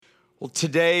Well,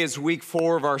 today is week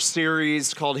 4 of our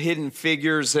series called Hidden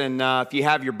Figures, and if you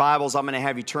have your Bibles, I'm going to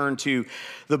have you turn to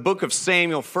the book of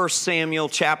Samuel, 1 Samuel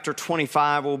chapter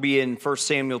 25. We'll be in 1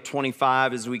 Samuel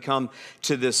 25 as we come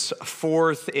to this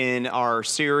fourth in our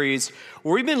series.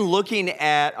 We've been looking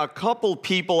at a couple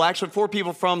people, actually 4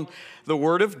 people from the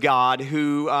Word of God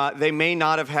who they may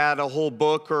not have had a whole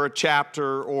book or a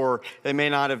chapter, or they may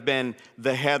not have been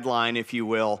the headline, if you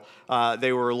will.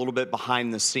 They were a little bit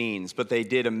behind the scenes, but they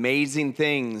did amazing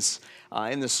things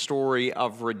in the story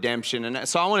of redemption. And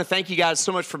so I want to thank you guys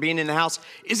so much for being in the house.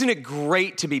 Isn't it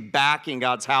great to be back in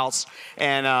God's house?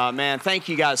 And man, thank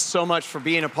you guys so much for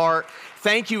being a part.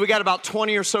 Thank you. We got about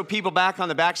 20 or so people back on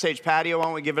the backstage patio. Why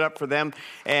don't we give it up for them?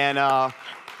 And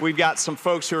we've got some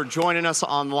folks who are joining us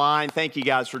online. Thank you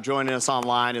guys for joining us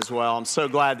online as well. I'm so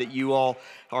glad that you all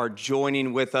are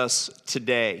joining with us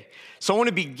today. So I want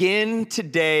to begin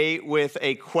today with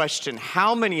a question.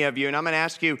 How many of you, and I'm going to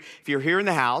ask you if you're here in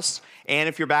the house and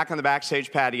if you're back on the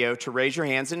backstage patio, to raise your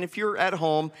hands. And if you're at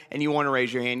home and you want to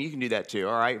raise your hand, you can do that too,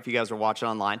 all right, if you guys are watching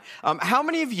online. How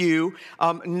many of you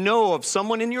know of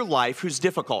someone in your life who's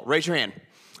difficult? Raise your hand.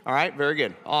 All right, very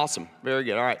good. Awesome. Very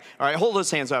good. All right, hold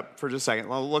those hands up for just a second.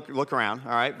 Look around.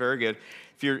 All right, very good.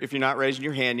 If you're not raising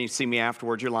your hand, you see me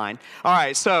afterwards, you're lying. All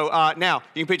right, so now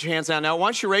you can put your hands down. Now, why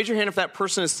don't you raise your hand if that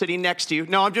person is sitting next to you?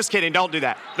 No, I'm just kidding. Don't do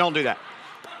that. Don't do that.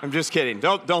 I'm just kidding.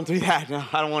 Don't do that. No,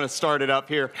 I don't want to start it up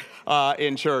here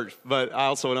in church, but I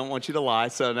also don't want you to lie,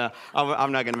 so no,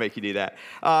 I'm not going to make you do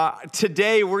that.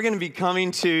 Today, we're going to be coming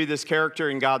to this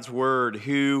character in God's Word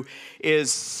who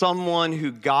is someone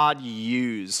who God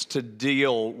used to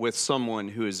deal with someone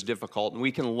who is difficult, and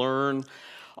we can learn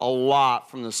a lot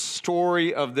from the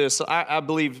story of this, I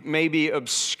believe, maybe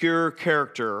obscure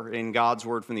character in God's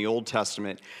Word from the Old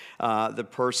Testament. The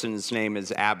person's name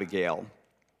is Abigail.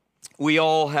 We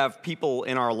all have people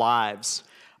in our lives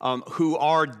who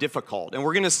are difficult. And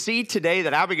we're going to see today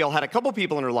that Abigail had a couple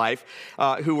people in her life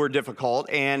who were difficult,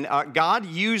 and God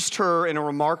used her in a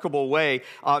remarkable way,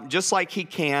 just like he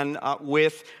can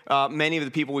with many of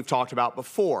the people we've talked about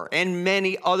before, and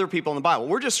many other people in the Bible.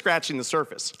 We're just scratching the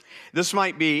surface. This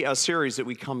might be a series that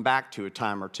we come back to a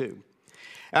time or two.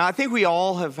 And I think we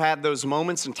all have had those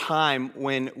moments in time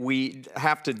when we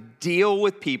have to deal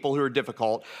with people who are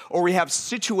difficult, or we have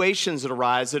situations that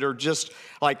arise that are just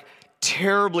like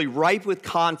terribly ripe with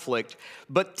conflict.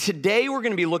 But today we're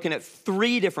going to be looking at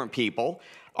 3 different people.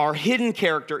 Our hidden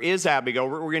character is Abigail.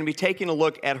 We're going to be taking a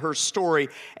look at her story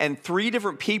and 3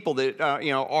 different people that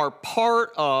are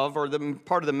part of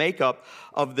the makeup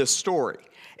of this story.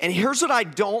 And here's what I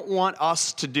don't want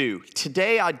us to do.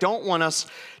 Today I don't want us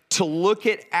to look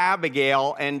at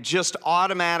Abigail and just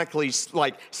automatically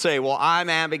say, well, I'm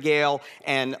Abigail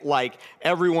and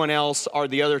everyone else are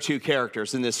the other 2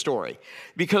 characters in this story.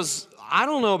 Because I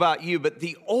don't know about you, but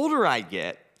the older I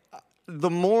get, the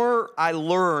more I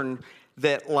learn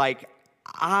that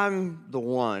I'm the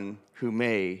one who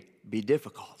may be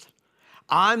difficult.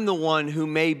 I'm the one who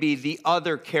may be the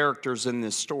other characters in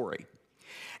this story.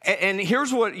 And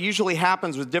here's what usually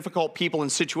happens with difficult people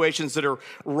in situations that are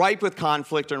ripe with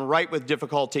conflict and ripe with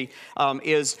difficulty,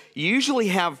 is you usually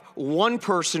have one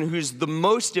person who's the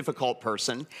most difficult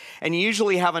person, and you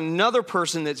usually have another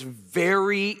person that's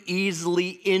very easily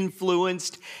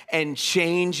influenced and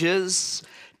changes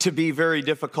to be very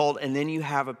difficult, and then you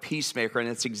have a peacemaker, and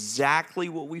it's exactly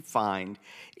what we find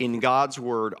in God's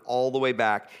Word all the way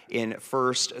back in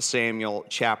 1 Samuel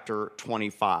chapter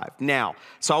 25. Now,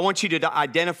 so I want you to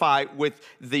identify with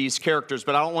these characters,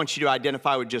 but I don't want you to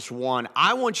identify with just one.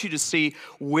 I want you to see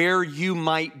where you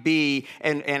might be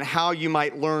and how you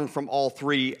might learn from all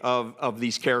 3 of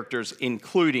these characters,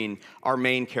 including our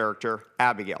main character,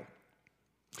 Abigail.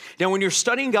 Now, when you're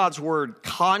studying God's Word,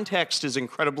 context is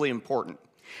incredibly important.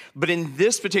 But in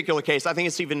this particular case, I think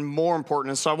it's even more important.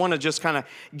 And so I want to just kind of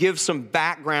give some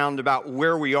background about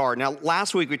where we are. Now,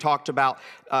 last week we talked about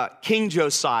King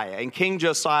Josiah. And King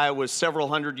Josiah was several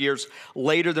hundred years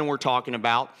later than we're talking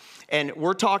about. And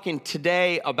we're talking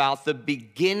today about the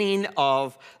beginning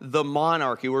of the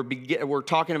monarchy. We're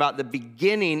talking about the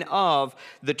beginning of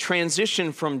the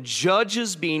transition from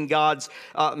judges being God's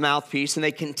mouthpiece, and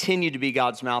they continue to be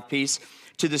God's mouthpiece,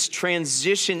 to this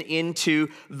transition into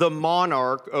the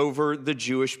monarch over the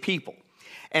Jewish people.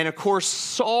 And of course,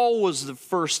 Saul was the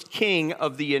first king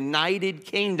of the United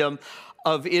Kingdom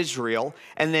of Israel,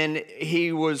 and then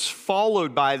he was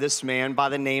followed by this man by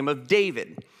the name of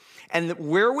David. And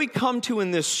where we come to in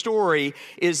this story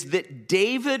is that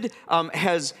David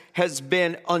has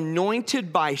been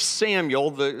anointed by Samuel,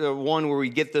 the one where we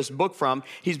get this book from.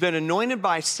 He's been anointed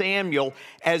by Samuel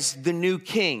as the new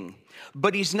king.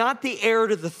 but he's not the heir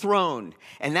to the throne.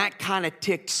 And that kind of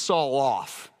ticked Saul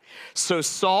off. So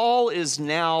Saul is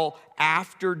now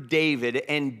after David,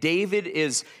 and David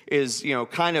is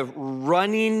kind of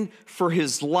running for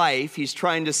his life. He's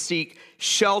trying to seek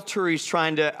shelter. He's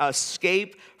trying to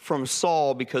escape from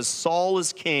Saul because Saul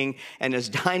is king and his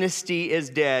dynasty is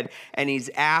dead, and he's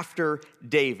after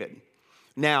David.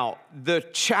 Now, the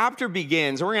chapter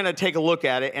begins, and we're going to take a look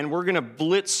at it, and we're going to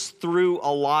blitz through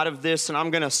a lot of this, and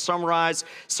I'm going to summarize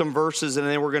some verses, and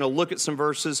then we're going to look at some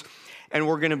verses, and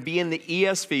we're going to be in the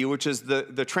ESV, which is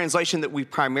the translation that we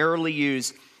primarily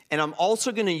use. And I'm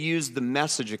also going to use the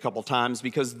Message a couple times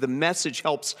because the Message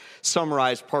helps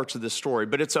summarize parts of the story.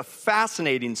 But it's a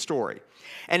fascinating story.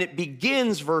 And it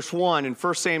begins, verse 1 in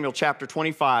 1 Samuel chapter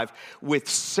 25, with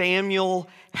Samuel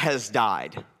has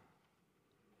died.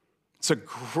 It's a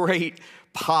great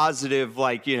positive,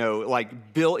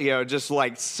 just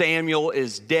like Samuel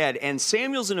is dead. And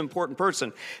Samuel's an important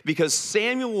person because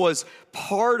Samuel was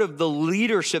part of the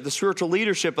leadership, the spiritual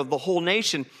leadership of the whole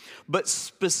nation. But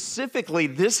specifically,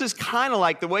 this is kind of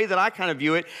like the way that I kind of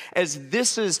view it as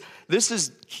this is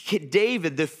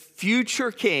David, the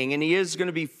future king, and he is going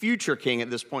to be future king at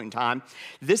this point in time.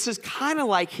 This is kind of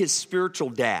like his spiritual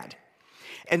dad.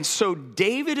 And so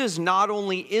David is not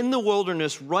only in the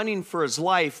wilderness running for his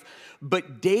life,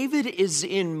 but David is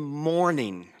in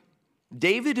mourning.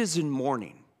 David is in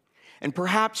mourning. And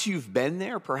perhaps you've been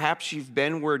there. Perhaps you've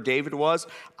been where David was.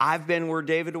 I've been where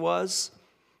David was.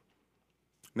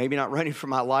 Maybe not running for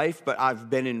my life, but I've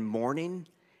been in mourning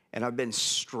and I've been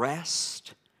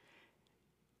stressed.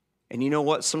 And you know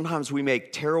what? Sometimes we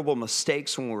make terrible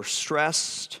mistakes when we're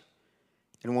stressed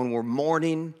and when we're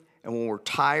mourning and when we're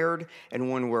tired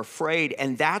and when we're afraid.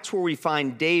 And that's where we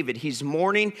find David. He's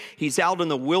mourning. He's out in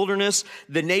the wilderness.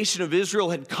 The nation of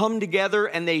Israel had come together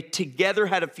and they together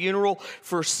had a funeral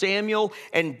for Samuel.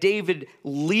 And David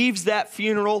leaves that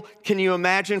funeral. Can you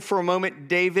imagine for a moment,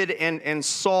 David and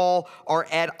Saul are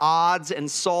at odds and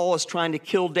Saul is trying to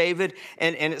kill David.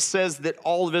 And it says that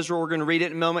all of Israel, we're going to read it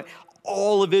in a moment,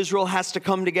 all of Israel has to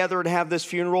come together and have this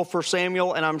funeral for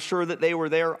Samuel, and I'm sure that they were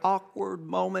there. Awkward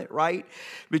moment, right,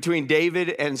 between David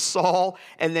and Saul,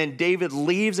 and then David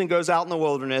leaves and goes out in the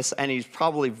wilderness, and he's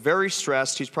probably very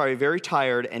stressed, he's probably very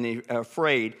tired and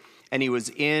afraid, and he was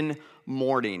in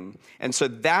mourning. And so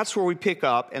that's where we pick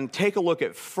up and take a look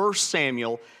at 1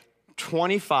 Samuel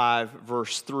 25,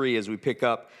 verse 3, as we pick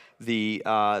up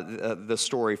the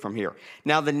story from here.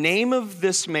 Now, the name of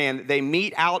this man that they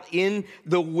meet out in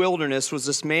the wilderness was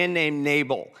this man named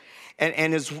Nabal.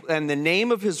 And the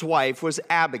name of his wife was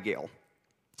Abigail.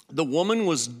 The woman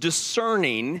was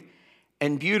discerning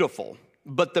and beautiful.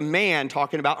 But the man,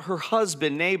 talking about her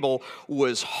husband, Nabal,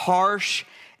 was harsh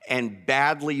and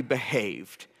badly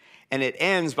behaved. And it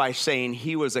ends by saying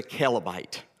he was a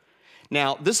Calebite.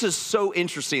 Now, this is so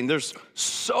interesting. There's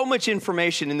so much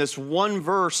information in this one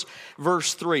verse,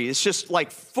 verse 3. It's just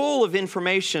like full of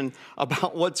information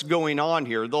about what's going on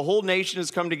here. The whole nation has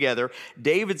come together.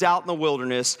 David's out in the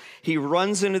wilderness. He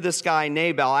runs into this guy,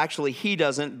 Nabal. Actually, he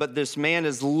doesn't, but this man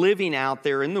is living out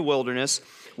there in the wilderness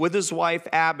with his wife,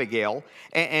 Abigail.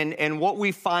 And what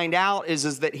we find out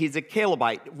is that he's a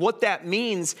Calebite. What that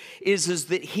means is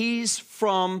that he's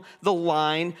from the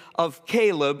line of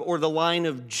Caleb or the line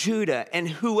of Judah. And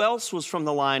who else was from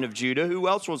the line of Judah? Who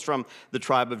else was from the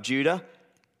tribe of Judah?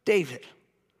 David.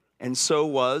 And so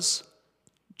was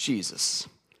Jesus.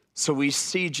 So we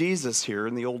see Jesus here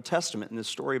in the Old Testament in this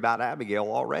story about Abigail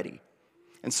already.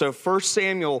 And so 1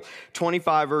 Samuel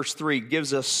 25, verse 3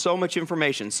 gives us so much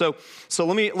information. So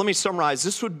let me summarize.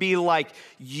 This would be like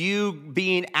you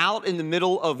being out in the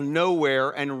middle of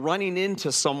nowhere and running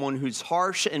into someone who's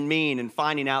harsh and mean and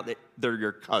finding out that they're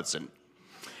your cousin.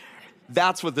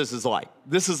 That's what this is like.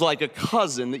 This is like a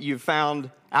cousin that you found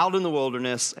out in the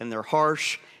wilderness, and they're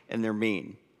harsh and they're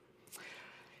mean.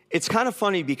 It's kind of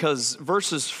funny because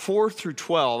verses 4 through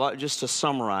 12, just to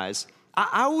summarize,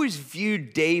 I always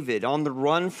viewed David on the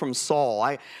run from Saul.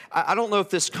 I don't know if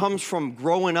this comes from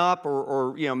growing up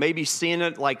or maybe seeing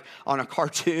it like on a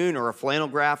cartoon or a flannel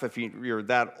graph. If you're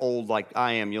that old like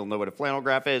I am, you'll know what a flannel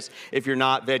graph is. If you're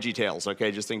not, VeggieTales,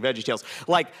 okay? Just think VeggieTales.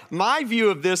 Like my view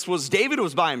of this was David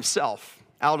was by himself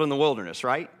out in the wilderness,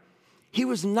 right? He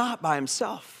was not by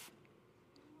himself.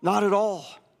 Not at all.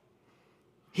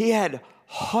 He had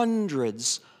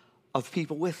hundreds of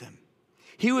people with him.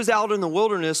 He was out in the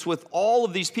wilderness with all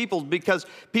of these people because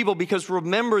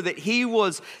remember that he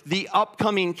was the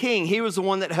upcoming king. He was the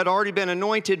one that had already been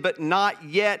anointed but not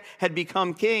yet had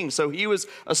become king. So he was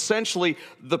essentially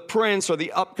the prince or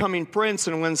the upcoming prince.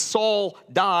 And when Saul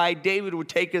died, David would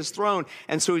take his throne.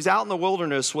 And so he's out in the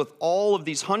wilderness with all of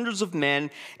these hundreds of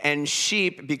men and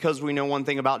sheep, because we know one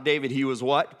thing about David. He was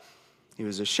what? He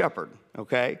was a shepherd,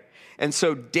 okay? And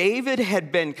so David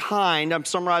had been kind. I'm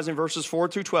summarizing verses 4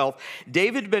 through 12.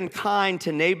 David had been kind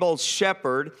to Nabal's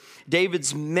shepherd.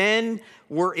 David's men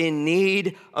were in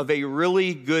need of a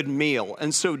really good meal.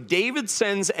 And so David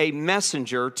sends a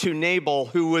messenger to Nabal,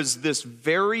 who was this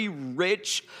very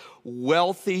rich,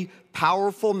 wealthy,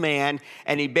 powerful man.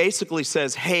 And he basically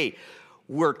says, hey,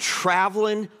 we're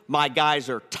traveling. My guys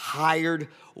are tired.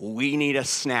 We need a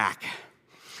snack.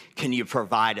 Can you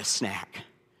provide a snack?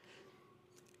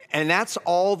 And that's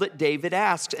all that David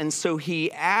asked. And so he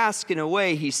asked, in a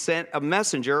way, he sent a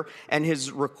messenger, and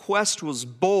his request was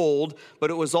bold, but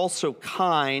it was also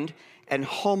kind and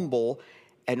humble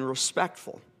and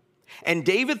respectful. And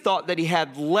David thought that he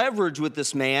had leverage with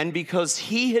this man because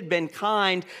he had been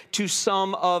kind to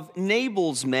some of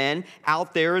Nabal's men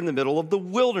out there in the middle of the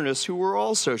wilderness who were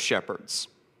also shepherds.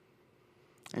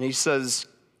 And he says,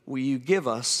 will you give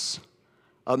us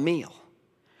a meal?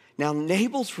 Now,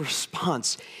 Nabal's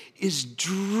response is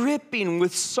dripping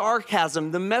with sarcasm.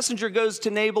 The messenger goes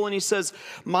to Nabal and he says,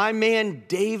 my man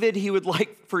David, he would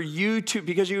like for you to,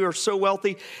 because you are so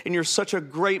wealthy and you're such a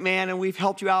great man and we've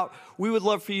helped you out, we would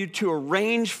love for you to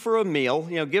arrange for a meal.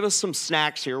 You know, give us some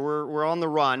snacks here. We're on the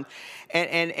run.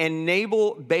 And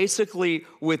Nabal basically,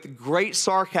 with great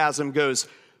sarcasm, goes,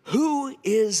 who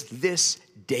is this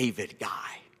David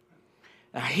guy?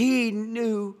 Now, he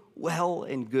knew well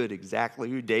and good exactly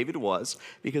who David was,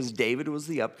 because David was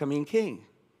the upcoming king.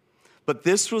 But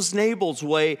this was Nabal's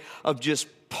way of just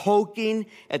poking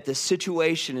at the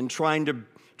situation and trying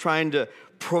to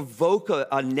provoke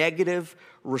a negative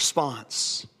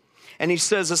response. And he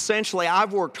says, essentially,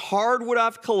 I've worked hard for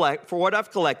what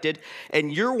I've collected,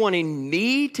 and you're wanting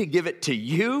me to give it to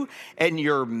you and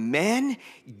your men?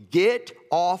 Get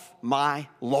off my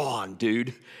lawn,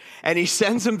 dude. And he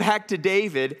sends him back to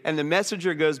David, and the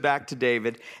messenger goes back to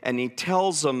David, and he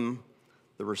tells him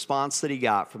the response that he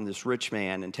got from this rich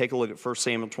man. And take a look at 1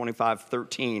 Samuel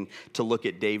 25:13 to look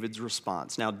at David's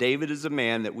response. Now, David is a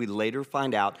man that we later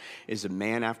find out is a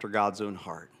man after God's own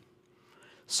heart.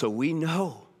 So we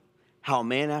know how a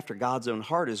man after God's own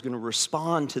heart is going to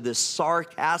respond to this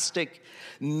sarcastic,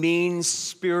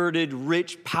 mean-spirited,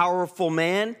 rich, powerful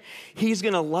man. He's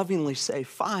going to lovingly say,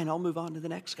 fine, I'll move on to the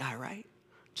next guy, right?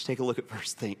 Just take a look at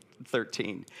verse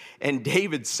 13. And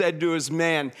David said to his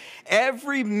man,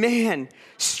 every man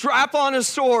strap on his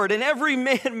sword. And every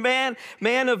man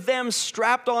of them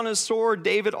strapped on his sword.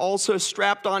 David also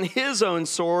strapped on his own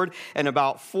sword. And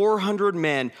about 400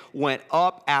 men went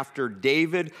up after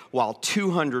David, while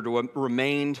 200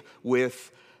 remained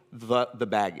with the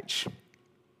baggage.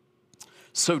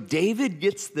 So David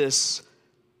gets this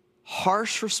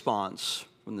harsh response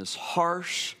from this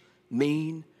harsh,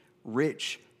 mean,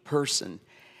 rich person,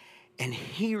 and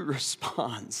he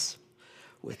responds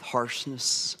with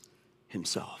harshness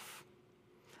himself.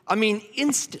 I mean,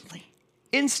 instantly.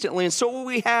 And so what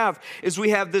we have is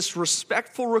this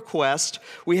respectful request,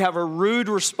 we have a rude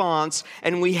response,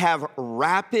 and we have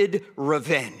rapid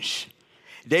revenge.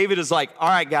 David is like, all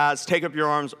right, guys, take up your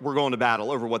arms. We're going to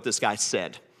battle over what this guy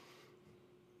said.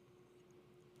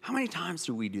 How many times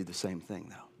do we do the same thing,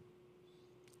 though?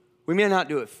 We may not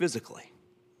do it physically.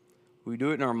 We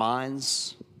do it in our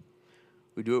minds.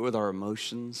 We do it with our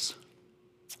emotions.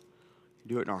 We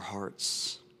do it in our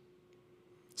hearts.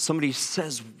 Somebody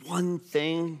says one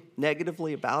thing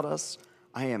negatively about us,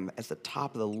 I am at the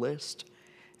top of the list,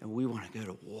 and we want to go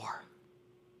to war.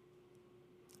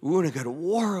 We want to go to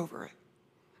war over it.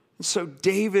 And so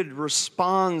David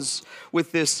responds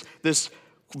with this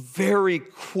very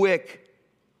quick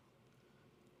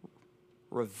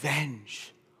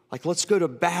revenge. Like, let's go to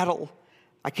battle.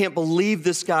 I can't believe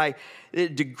this guy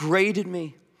degraded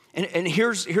me. And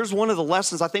here's one of the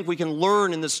lessons I think we can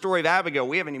learn in the story of Abigail.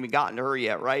 We haven't even gotten to her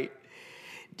yet, right?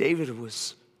 David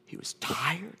was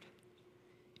tired.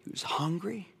 He was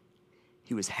hungry.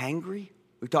 He was hangry.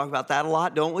 We talk about that a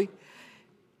lot, don't we?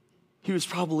 He was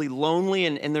probably lonely.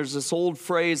 And there's this old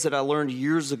phrase that I learned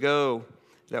years ago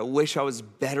that I wish I was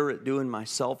better at doing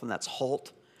myself, and that's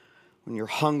halt. When you're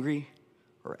hungry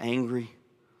or angry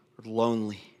or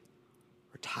lonely,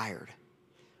 tired,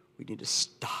 we need to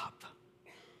stop.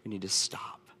 We need to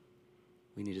stop.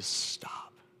 We need to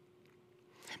stop.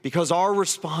 Because our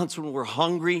response when we're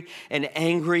hungry and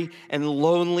angry and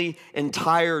lonely and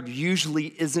tired usually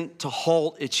isn't to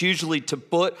halt. It's usually to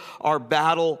put our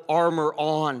battle armor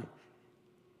on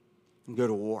and go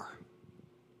to war.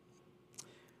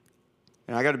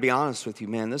 And I got to be honest with you,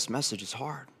 man, this message is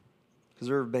hard. Because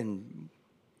there have been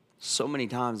so many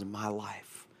times in my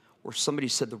life where somebody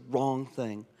said the wrong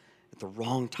thing at the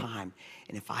wrong time.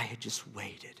 And if I had just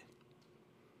waited,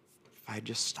 if I had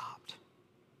just stopped,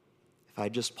 if I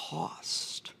had just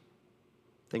paused,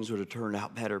 things would have turned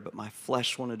out better. But my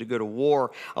flesh wanted to go to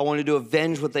war. I wanted to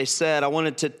avenge what they said. I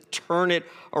wanted to turn it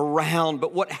around.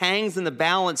 But what hangs in the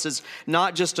balance is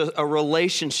not just a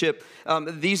relationship.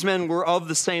 These men were of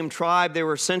the same tribe. They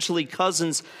were essentially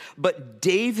cousins. But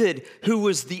David, who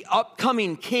was the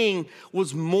upcoming king,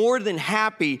 was more than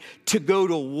happy to go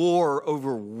to war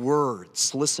over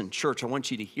words. Listen, church, I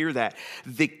want you to hear that.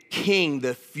 The king,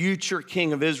 the future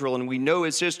king of Israel, and we know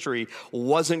his history,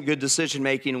 wasn't good decision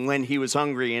making when he was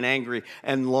hungry and angry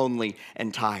and lonely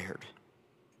and tired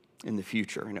in the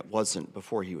future. And it wasn't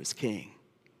before he was king.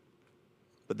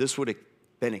 But this would have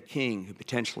been a king who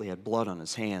potentially had blood on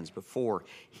his hands before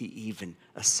he even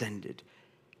ascended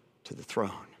to the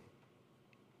throne.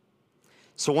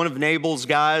 So one of Nabal's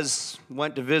guys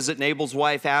went to visit Nabal's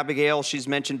wife, Abigail. She's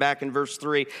mentioned back in verse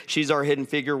 3. She's our hidden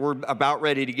figure. We're about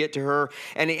ready to get to her.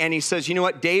 And he says, you know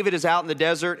what? David is out in the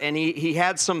desert, and he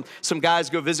had some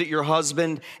guys go visit your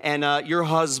husband, and your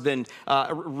husband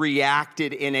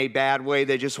reacted in a bad way.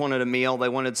 They just wanted a meal. They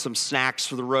wanted some snacks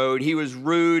for the road. He was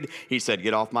rude. He said,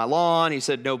 get off my lawn. He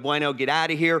said, no bueno, get out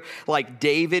of here. Like,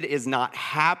 David is not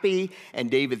happy,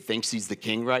 and David thinks he's the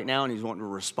king right now, and he's wanting to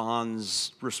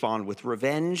respond with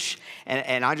revenge.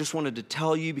 And I just wanted to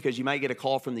tell you, because you might get a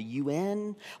call from the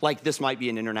UN, like this might be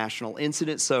an international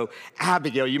incident. So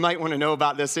Abigail, you might want to know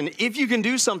about this. And if you can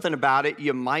do something about it,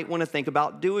 you might want to think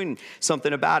about doing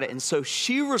something about it. And so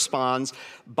she responds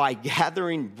by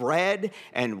gathering bread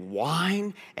and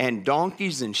wine and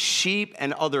donkeys and sheep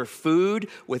and other food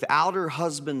without her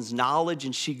husband's knowledge.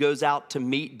 And she goes out to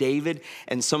meet David,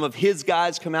 and some of his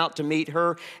guys come out to meet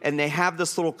her, and they have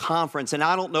this little conference. And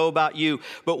I don't know about you,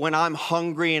 but when I'm hungry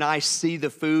and I see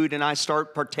the food and I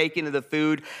start partaking of the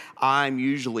food, I'm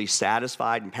usually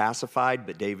satisfied and pacified,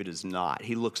 but David is not.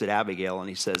 He looks at Abigail and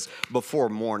he says, before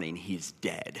morning, he's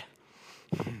dead.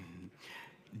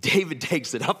 David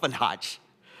takes it up a notch.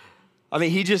 I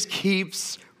mean, he just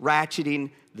keeps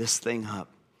ratcheting this thing up.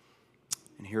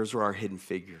 And here's where our hidden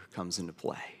figure comes into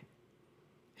play.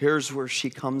 Here's where she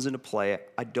comes into play.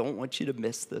 I don't want you to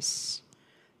miss this.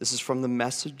 This is from the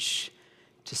Message,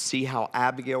 to see how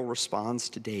Abigail responds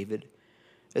to David.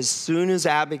 As soon as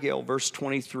Abigail, verse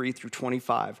 23 through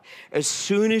 25, as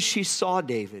soon as she saw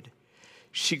David,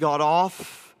 she got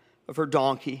off of her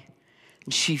donkey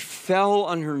and she fell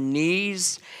on her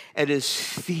knees at his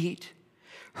feet,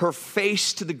 her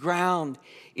face to the ground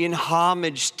in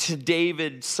homage to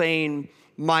David, saying,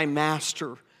 my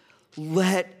master,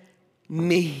 let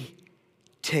me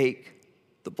take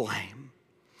the blame.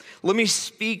 Let me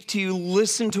speak to you.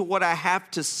 Listen to what I have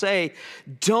to say.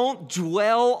 Don't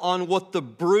dwell on what the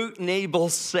brute Nabal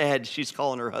said. She's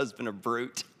calling her husband a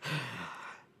brute.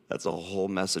 That's a whole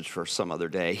message for some other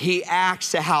day. He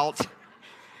acts out,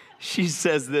 she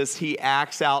says this, he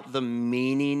acts out the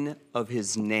meaning of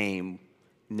his name,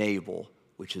 Nabal,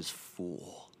 which is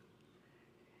fool.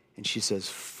 And she says,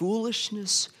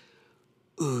 foolishness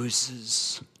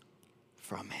oozes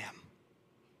from him.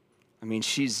 I mean,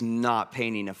 she's not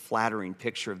painting a flattering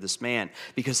picture of this man,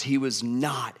 because he was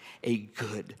not a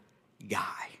good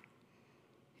guy.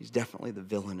 He's definitely the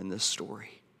villain in this story.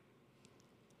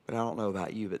 But I don't know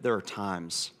about you, but there are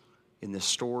times in this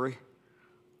story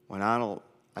when I don't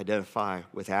identify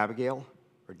with Abigail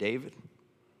or David,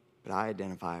 but I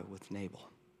identify with Nabal.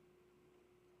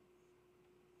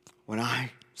 When I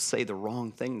say the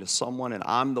wrong thing to someone and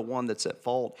I'm the one that's at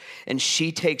fault, and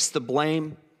she takes the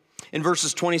blame. In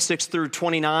verses 26 through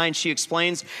 29, she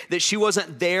explains that she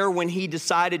wasn't there when he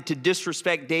decided to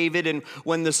disrespect David and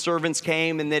when the servants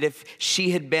came, and that if she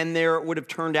had been there, it would have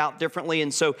turned out differently.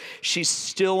 And so she's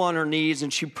still on her knees,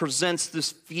 and she presents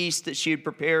this feast that she had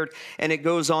prepared. And it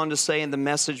goes on to say in the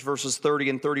Message, verses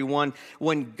 30 and 31,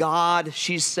 when God,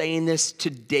 she's saying this to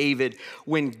David,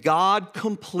 when God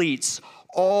completes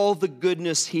all the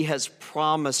goodness he has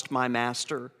promised my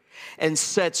master, and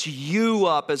sets you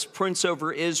up as prince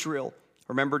over Israel.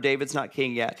 Remember, David's not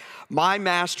king yet. My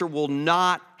master will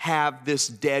not have this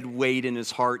dead weight in his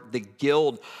heart, the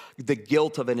guilt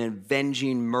of an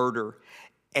avenging murder.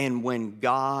 And when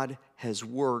God has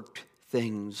worked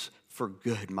things for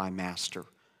good, my master,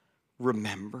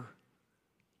 remember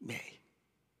me.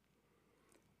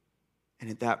 And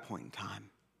at that point in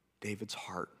time, David's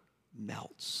heart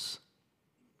melts.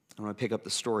 I'm going to pick up the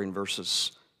story in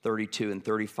verses 32 and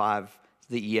 35,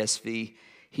 the ESV.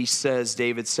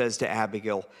 David says to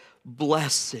Abigail,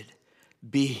 "Blessed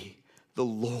be the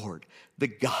Lord, the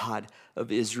God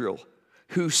of Israel,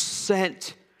 who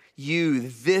sent you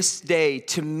this day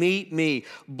to meet me.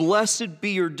 Blessed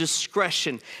be your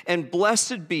discretion, and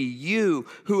blessed be you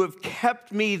who have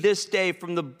kept me this day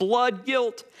from the blood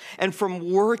guilt and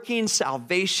from working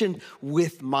salvation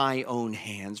with my own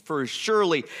hands. For as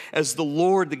surely as the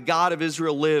Lord, the God of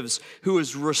Israel lives, who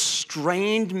has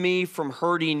restrained me from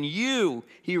hurting you,"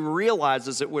 he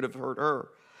realizes it would have hurt her,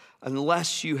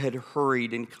 "unless you had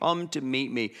hurried and come to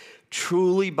meet me.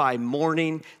 Truly by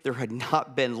morning there had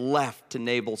not been left to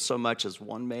Nabal so much as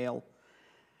one male.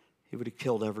 He would have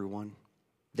killed everyone."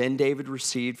 Then David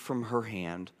received from her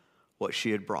hand what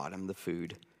she had brought him, the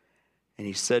food. And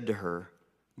he said to her,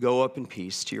 "Go up in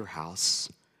peace to your house.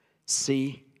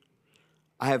 See,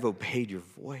 I have obeyed your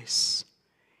voice,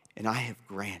 and I have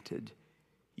granted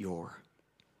your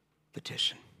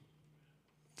petition."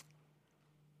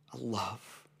 I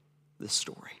love this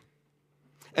story.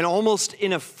 And almost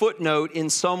in a footnote in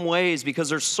some ways, because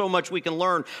there's so much we can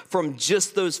learn from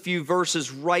just those few verses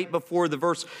right before the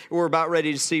verse we're about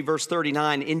ready to see, verse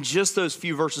 39. In just those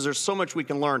few verses, there's so much we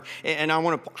can learn. And I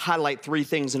want to highlight three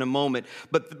things in a moment.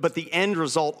 But the end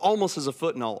result, almost as a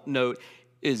footnote,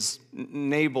 is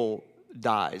Nabal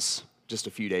dies just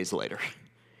a few days later.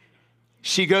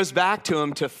 She goes back to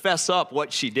him to fess up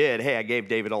what she did. "Hey, I gave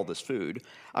David all this food.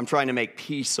 I'm trying to make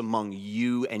peace among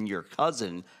you and your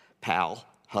cousin, pal,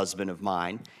 husband of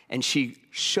mine." And she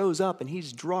shows up and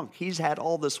he's drunk. He's had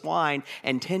all this wine,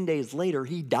 and 10 days later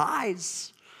he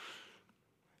dies.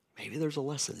 Maybe there's a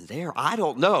lesson there. I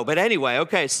don't know. But anyway,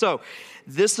 okay, so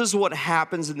this is what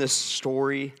happens in this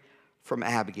story from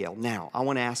Abigail. Now, I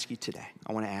want to ask you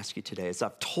today, as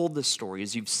I've told this story,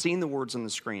 as you've seen the words on the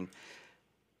screen,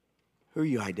 who are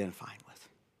you identifying with?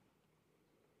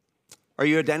 Are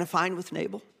you identifying with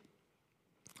Nabal?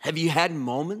 Have you had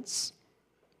moments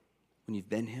when you've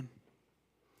been him?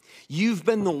 You've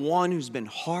been the one who's been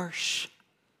harsh,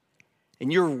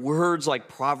 and your words, like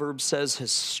Proverbs says,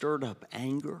 has stirred up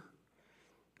anger,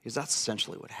 because that's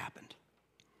essentially what happened.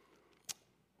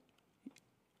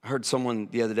 I heard someone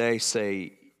the other day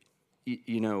say,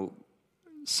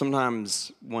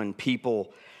 sometimes when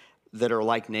people that are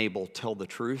like Nabal tell the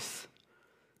truth,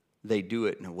 they do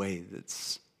it in a way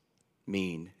that's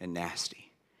mean and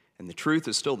nasty. And the truth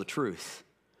is still the truth,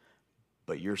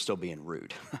 but you're still being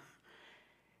rude.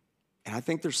 And I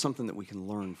think there's something that we can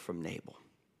learn from Nabal.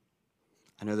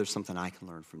 I know there's something I can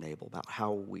learn from Nabal about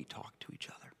how we talk to each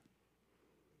other,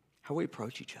 how we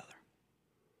approach each other.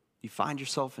 You find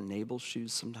yourself in Nabal's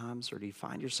shoes sometimes, or do you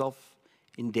find yourself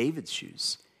in David's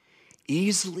shoes?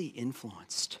 Easily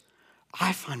influenced.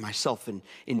 I find myself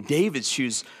in David's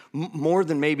shoes more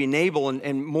than maybe Nabal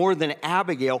and more than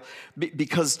Abigail,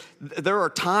 because there are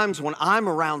times when I'm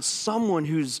around someone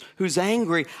who's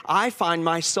angry, I find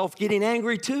myself getting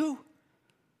angry too.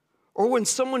 Or when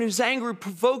someone who's angry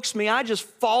provokes me, I just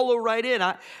follow right in.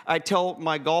 I tell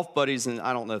my golf buddies, and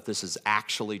I don't know if this is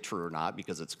actually true or not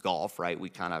because it's golf, right? We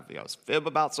kind of fib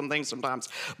about some things sometimes.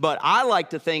 But I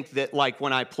like to think that like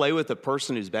when I play with a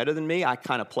person who's better than me, I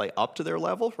kind of play up to their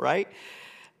level, right?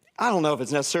 I don't know if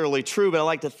it's necessarily true, but I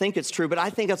like to think it's true. But I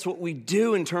think that's what we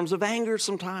do in terms of anger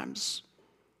sometimes.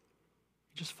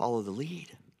 You just follow the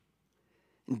lead.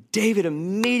 And David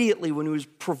immediately, when he was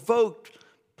provoked,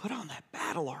 put on that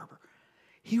battle armor.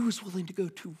 He was willing to go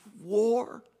to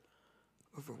war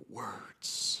over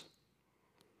words.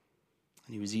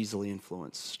 And he was easily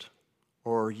influenced.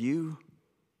 Or are you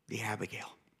the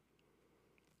Abigail?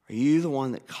 Are you the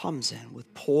one that comes in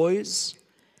with poise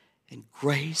and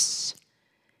grace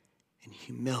and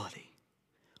humility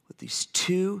with these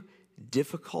two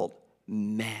difficult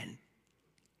men?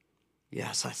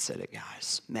 Yes, I said it,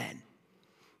 guys. Men.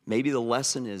 Maybe the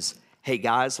lesson is, hey,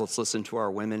 guys, let's listen to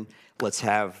our women. Let's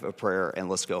have a prayer and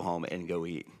let's go home and go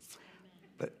eat.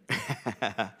 But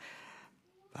I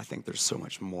think there's so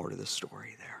much more to the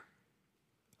story there.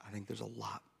 I think there's a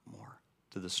lot more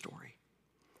to the story.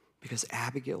 Because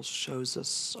Abigail shows us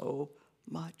so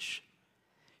much.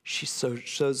 She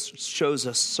shows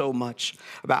us so much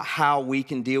about how we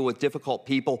can deal with difficult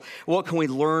people. What can we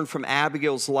learn from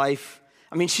Abigail's life?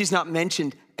 I mean, she's not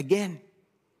mentioned again.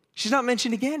 She's not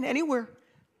mentioned again anywhere.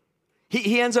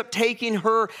 He ends up taking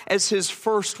her as his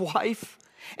first wife,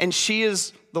 and she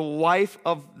is the wife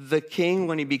of the king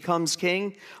when he becomes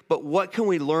king. But what can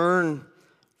we learn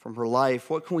from her life?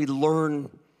 What can we learn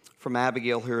from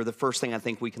Abigail here, the first thing I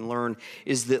think we can learn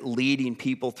is that leading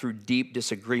people through deep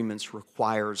disagreements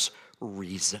requires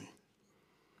reason.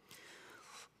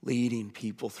 Leading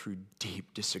people through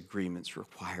deep disagreements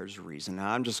requires reason. Now,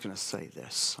 I'm just going to say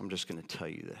this. I'm just going to tell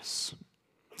you this.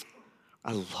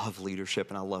 I love leadership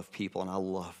and I love people and I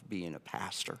love being a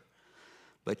pastor.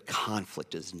 But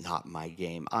conflict is not my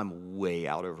game. I'm way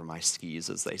out over my skis,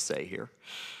 as they say here.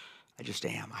 I just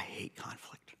am. I hate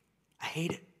conflict. I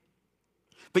hate it.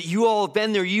 But you all have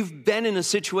been there. You've been in a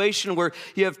situation where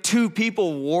you have two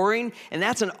people warring, and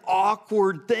that's an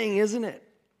awkward thing, isn't it?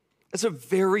 It's a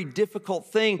very difficult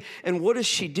thing. And what does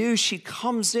she do? She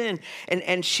comes in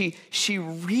and she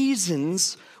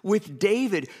reasons with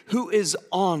David, who is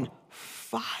on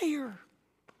fire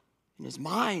in his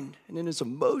mind and in his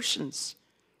emotions.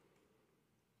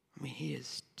 I mean, he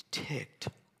is ticked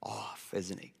off,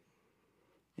 isn't he?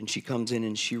 And she comes in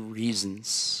and she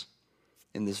reasons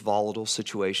in this volatile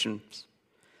situation.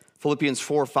 Philippians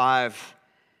 4:5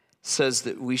 says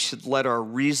that we should let our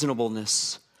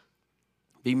reasonableness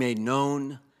be made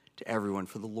known to everyone,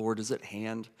 for the Lord is at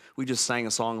hand. We just sang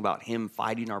a song about him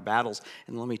fighting our battles.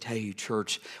 And let me tell you,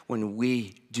 church, when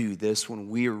we do this, when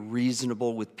we are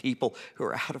reasonable with people who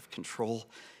are out of control,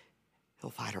 he'll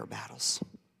fight our battles.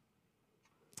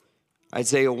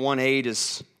 Isaiah 1:8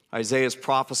 is Isaiah's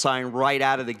prophesying right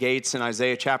out of the gates in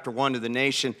Isaiah chapter 1 to the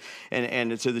nation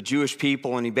and to the Jewish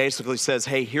people. And he basically says,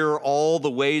 hey, here are all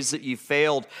the ways that you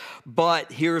failed,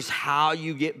 but here's how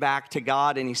you get back to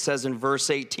God. And he says in verse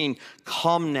 18,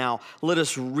 come now, let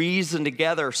us reason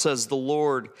together, says the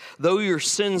Lord. Though your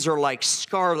sins are like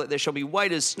scarlet, they shall be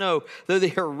white as snow. Though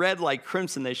they are red like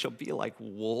crimson, they shall be like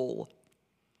wool.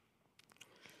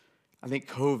 I think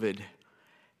COVID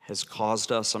has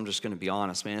caused us, I'm just going to be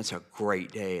honest, man, it's a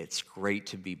great day. It's great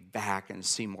to be back and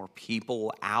see more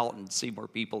people out and see more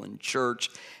people in church,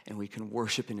 and we can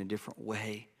worship in a different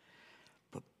way.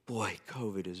 But boy,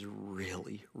 COVID has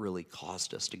really, really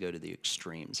caused us to go to the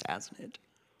extremes, hasn't it?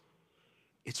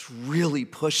 It's really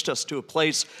pushed us to a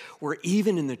place where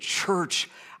even in the church,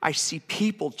 I see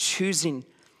people choosing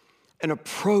an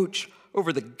approach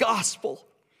over the gospel,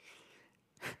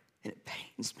 and it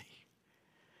pains me.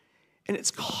 And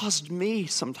it's caused me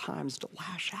sometimes to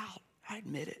lash out. I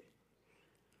admit it.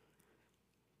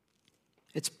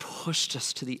 It's pushed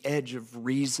us to the edge of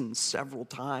reason several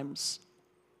times.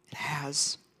 It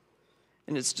has.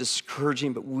 And it's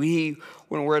discouraging. But when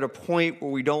we're at a point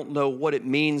where we don't know what it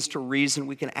means to reason,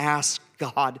 we can ask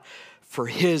God for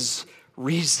his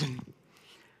reason.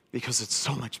 Because it's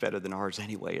so much better than ours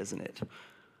anyway, isn't it?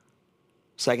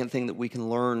 Second thing that we can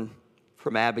learn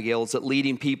from Abigail is that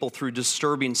leading people through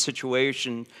disturbing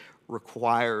situation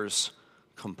requires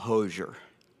composure.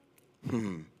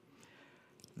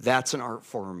 That's an art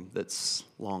form that's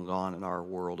long gone in our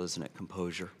world, isn't it?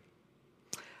 Composure.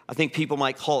 I think people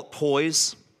might call it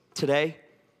poise today.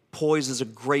 Poise is a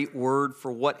great word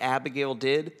for what Abigail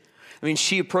did. I mean,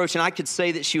 she approached, and I could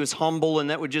say that she was humble, and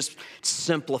that would just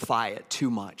simplify it too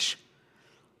much.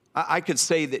 I could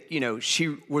say that,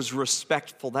 she was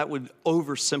respectful. That would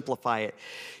oversimplify it.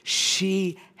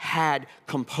 She had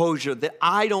composure that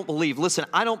I don't believe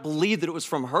that it was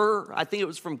from her. I think it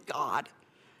was from God.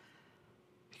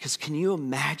 Because can you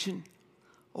imagine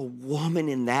a woman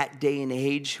in that day and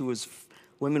age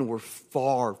women were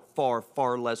far, far,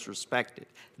 far less respected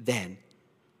then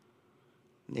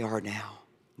than they are now.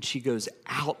 And she goes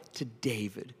out to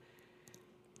David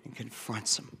and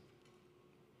confronts him.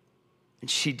 And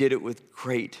she did it with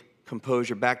great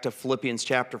composure. Back to Philippians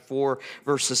chapter 4,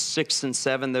 verses 6 and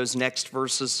 7, those next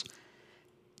verses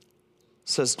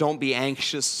says, don't be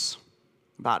anxious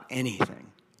about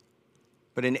anything,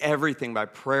 but in everything by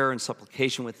prayer and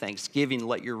supplication with thanksgiving,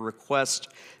 let your request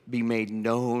be made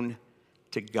known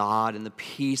to God, and the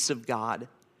peace of God,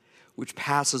 which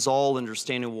passes all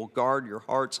understanding, will guard your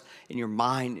hearts and your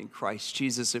mind in Christ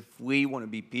Jesus. If we want to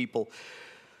be people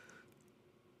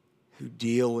who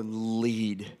deal and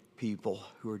lead people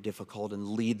who are difficult and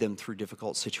lead them through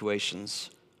difficult situations,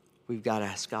 we've got to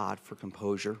ask God for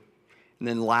composure. And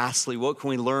then lastly, what can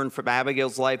we learn from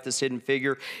Abigail's life, this hidden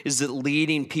figure, is that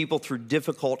leading people through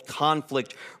difficult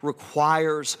conflict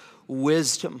requires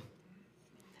wisdom.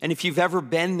 And if you've ever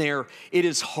been there, it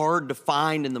is hard to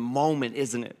find in the moment,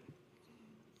 isn't it?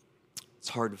 It's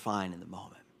hard to find in the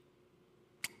moment.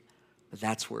 But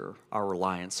that's where our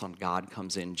reliance on God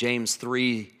comes in. James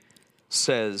 3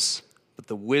 says,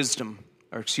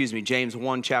 James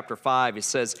 1, chapter 5, it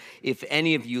says, if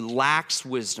any of you lacks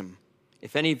wisdom,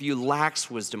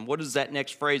 what does that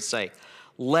next phrase say?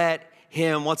 Let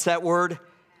him, what's that word?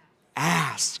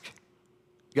 Ask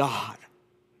God,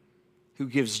 who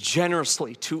gives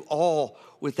generously to all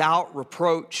without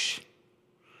reproach,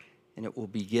 and it will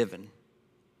be given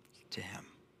to him.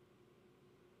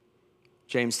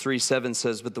 James 3:7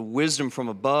 says, but the wisdom from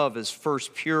above is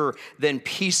first pure, then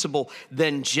peaceable,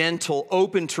 then gentle,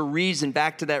 open to reason,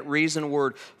 back to that reason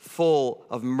word, full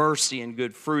of mercy and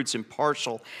good fruits,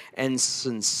 impartial and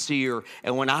sincere.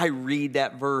 And when I read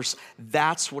that verse,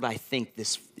 that's what I think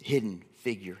this hidden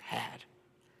figure had.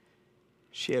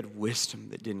 She had wisdom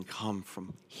that didn't come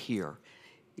from here.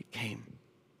 It came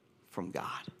from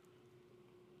God.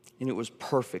 And it was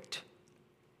perfect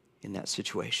in that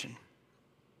situation.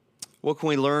 What can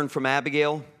we learn from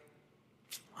Abigail?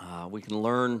 We can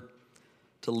learn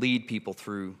to lead people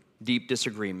through deep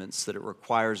disagreements, that it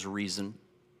requires reason.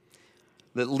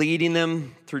 That leading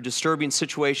them through disturbing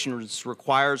situations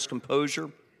requires composure.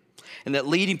 And that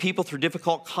leading people through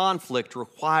difficult conflict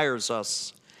requires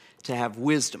us to have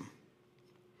wisdom.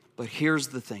 But here's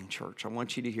the thing, church. I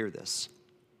want you to hear this.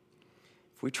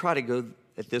 If we try to go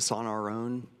at this on our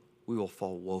own, we will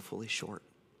fall woefully short.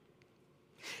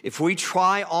 If we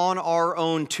try on our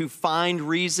own to find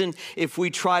reason, if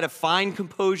we try to find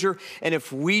composure, and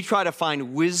if we try to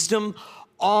find wisdom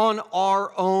on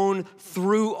our own,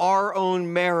 through our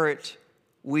own merit,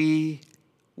 we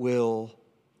will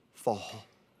fall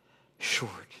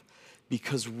short.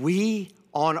 Because we,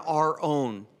 on our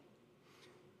own,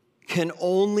 can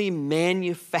only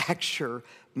manufacture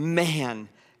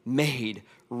man-made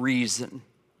reason,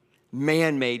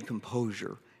 man-made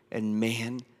composure, and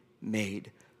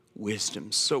man-made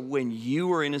wisdom. So when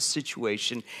you are in a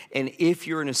situation, and if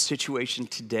you're in a situation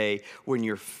today when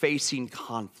you're facing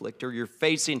conflict or you're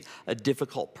facing a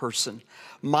difficult person,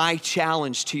 my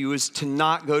challenge to you is to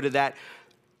not go to that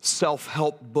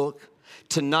self-help book,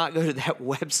 to not go to that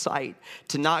website,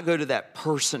 to not go to that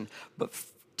person, but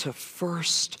to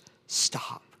first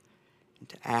stop and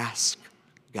to ask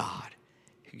God,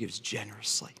 who gives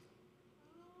generously.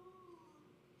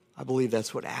 I believe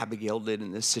that's what Abigail did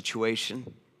in this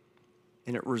situation.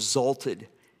 And it resulted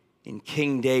in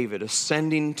King David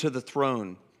ascending to the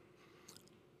throne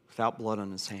without blood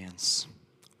on his hands,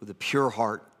 with a pure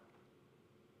heart,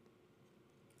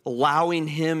 allowing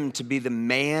him to be the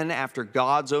man after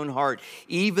God's own heart.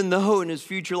 Even though in his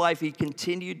future life he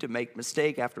continued to make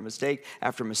mistake after mistake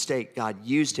after mistake, God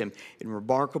used him in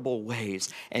remarkable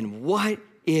ways. And what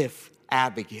if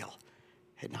Abigail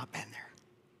had not been there?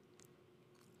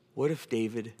 What if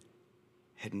David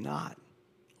had not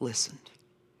listened?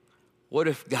 What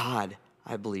if God,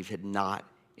 I believe, had not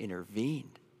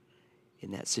intervened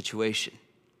in that situation?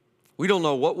 We don't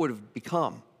know what would have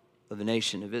become of the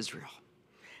nation of Israel.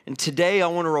 And today I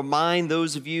want to remind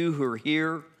those of you who are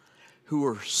here who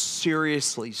are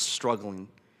seriously struggling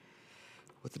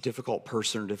with a difficult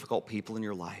person or difficult people in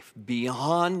your life,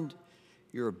 beyond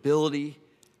your ability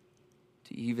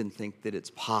to even think that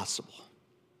it's possible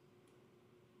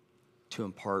to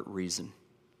impart reason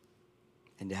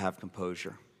and to have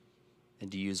composure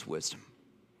and to use wisdom.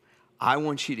 I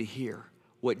want you to hear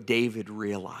what David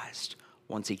realized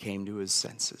once he came to his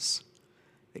senses.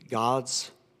 That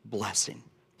God's blessing,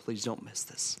 please don't miss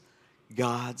this,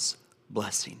 God's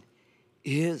blessing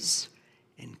is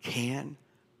and can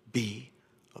be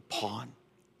upon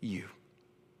you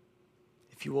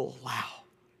if you will allow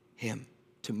him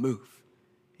to move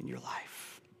in your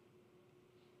life.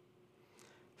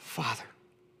 Father,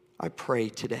 I pray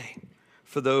today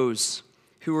for those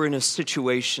who are in a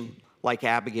situation like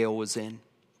Abigail was in,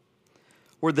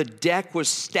 where the deck was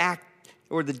stacked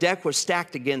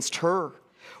against her,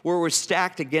 where it was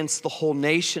stacked against the whole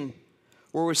nation,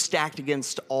 where it was stacked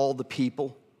against all the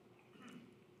people.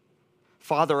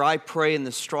 Father, I pray in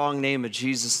the strong name of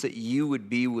Jesus that you would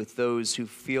be with those who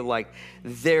feel like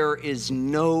there is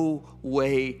no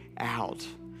way out.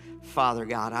 Father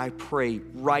God, I pray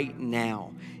right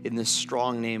now in the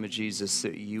strong name of Jesus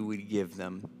that you would give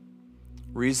them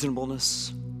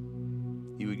reasonableness,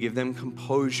 you would give them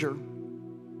composure,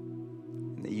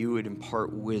 and that you would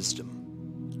impart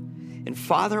wisdom. And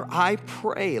Father, I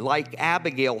pray, like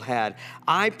Abigail had,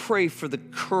 I pray for the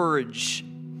courage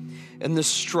and the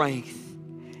strength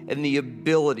and the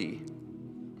ability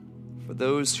for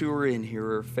those who are in here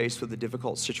who are faced with a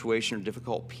difficult situation or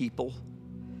difficult people,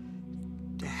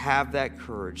 to have that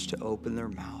courage to open their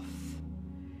mouth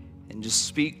and to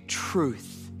speak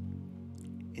truth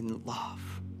in love.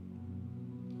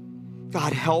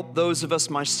 God, help those of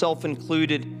us, myself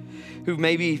included, who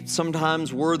maybe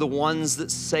sometimes we're the ones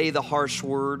that say the harsh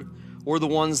word, or the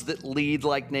ones that lead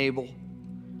like Nabal,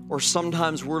 or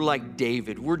sometimes we're like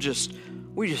David. We just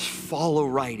follow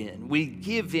right in. We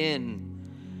give in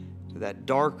to that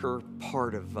darker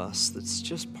part of us that's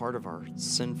just part of our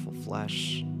sinful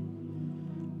flesh.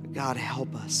 God,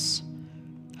 help us.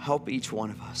 Help each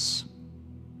one of us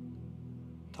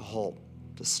to halt,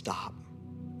 to stop.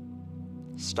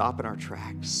 Stop in our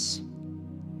tracks.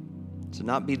 To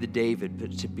not be the David,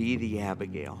 but to be the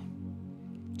Abigail.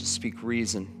 To speak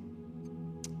reason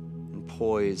and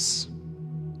poise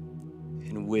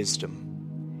and wisdom.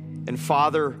 And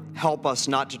Father, help us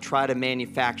not to try to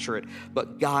manufacture it,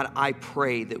 but God, I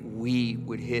pray that we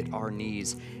would hit our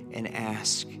knees and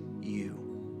ask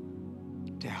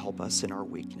you to help us in our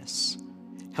weakness.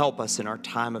 Help us in our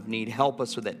time of need. Help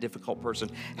us with that difficult person.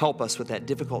 Help us with that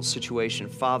difficult situation.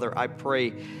 Father, I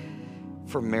pray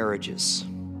for marriages.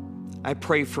 I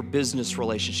pray for business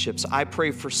relationships. I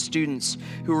pray for students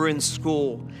who are in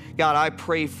school. God, I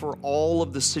pray for all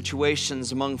of the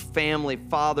situations among family,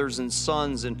 fathers and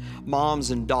sons and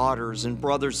moms and daughters and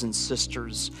brothers and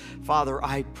sisters. Father,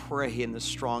 I pray in the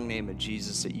strong name of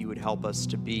Jesus that you would help us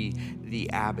to be the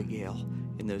Abigail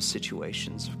in those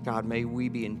situations. God, may we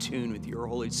be in tune with your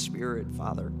Holy Spirit,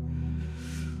 Father.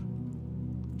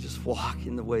 Just walk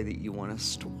in the way that you want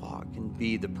us to walk and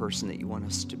be the person that you want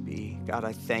us to be. God,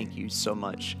 I thank you so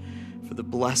much for the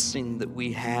blessing that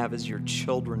we have as your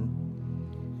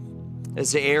children,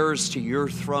 as heirs to your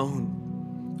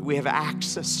throne, that we have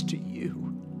access to you.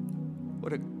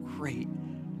 What a great,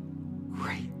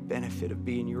 great benefit of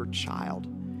being your child.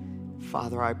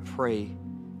 Father, I pray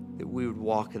that we would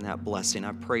walk in that blessing.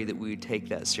 I pray that we would take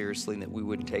that seriously and that we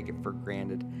wouldn't take it for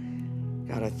granted.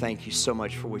 God, I thank you so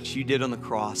much for what you did on the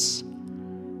cross.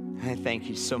 I thank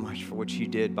you so much for what you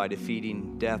did by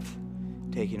defeating death,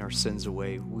 taking our sins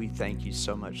away. We thank you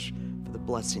so much for the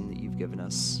blessing that you've given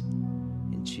us.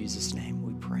 In Jesus' name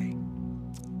we pray.